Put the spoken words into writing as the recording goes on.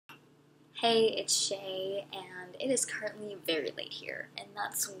Hey, it's Shay, and it is currently very late here, and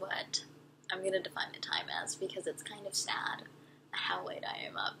that's what I'm gonna define the time as because it's kind of sad how late I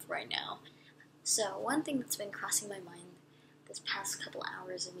am up right now. So, one thing that's been crossing my mind this past couple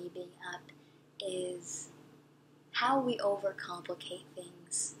hours of me being up is how we overcomplicate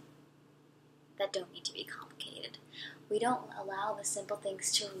things that don't need to be complicated. We don't allow the simple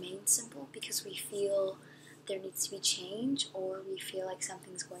things to remain simple because we feel there needs to be change or we feel like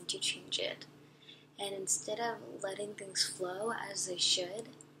something's going to change it. And instead of letting things flow as they should,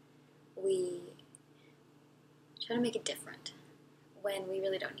 we try to make it different when we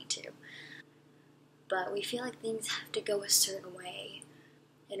really don't need to. But we feel like things have to go a certain way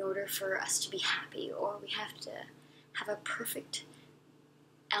in order for us to be happy, or we have to have a perfect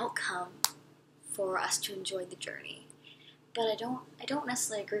outcome for us to enjoy the journey. But I don't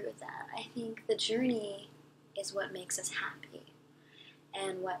necessarily agree with that. I think the journey is what makes us happy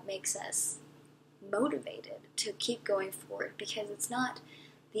and what makes us motivated to keep going forward, because it's not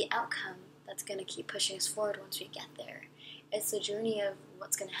the outcome that's going to keep pushing us forward once we get there. It's the journey of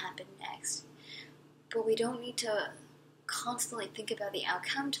what's going to happen next. But we don't need to constantly think about the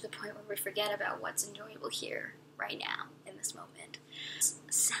outcome to the point where we forget about what's enjoyable here, right now, in this moment. It's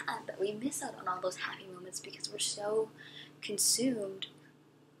sad that we miss out on all those happy moments because we're so consumed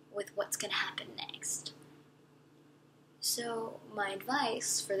with what's going to happen next. So my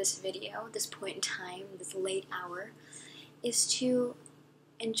advice for this video, this point in time, this late hour, is to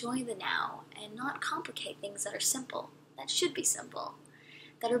enjoy the now and not complicate things that are simple, that should be simple,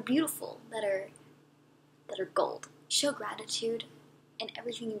 that are beautiful, that are gold. Show gratitude in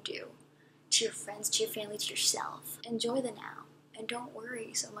everything you do, to your friends, to your family, to yourself. Enjoy the now and don't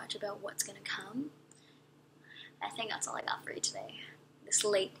worry so much about what's going to come. I think that's all I got for you today, this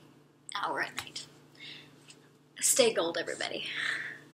late hour at night. Stay gold, everybody.